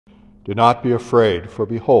Do not be afraid, for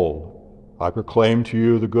behold, I proclaim to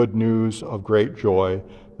you the good news of great joy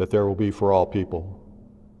that there will be for all people.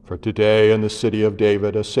 For today in the city of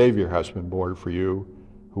David a Savior has been born for you,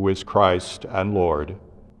 who is Christ and Lord.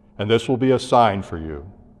 And this will be a sign for you.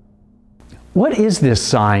 What is this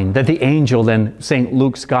sign that the angel in St.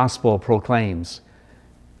 Luke's Gospel proclaims?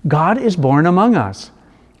 God is born among us.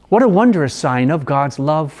 What a wondrous sign of God's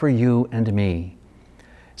love for you and me.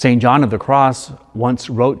 St. John of the Cross once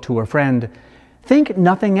wrote to a friend, "Think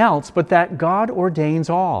nothing else but that God ordains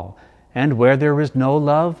all, and where there is no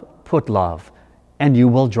love, put love, and you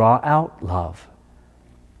will draw out love."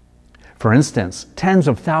 For instance, tens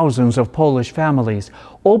of thousands of Polish families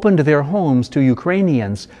opened their homes to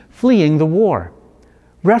Ukrainians fleeing the war.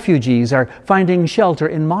 Refugees are finding shelter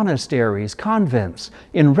in monasteries, convents,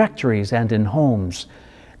 in rectories, and in homes.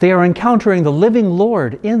 They are encountering the living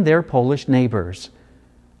Lord in their Polish neighbors.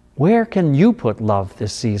 Where can you put love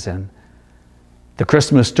this season? The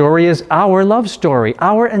Christmas story is our love story,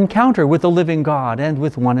 our encounter with the living God and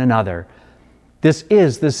with one another. This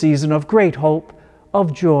is the season of great hope,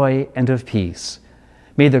 of joy, and of peace.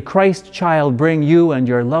 May the Christ child bring you and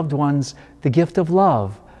your loved ones the gift of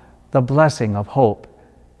love, the blessing of hope,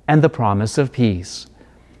 and the promise of peace.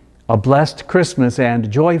 A blessed Christmas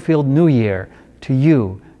and joy-filled New Year to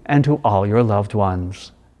you and to all your loved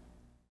ones.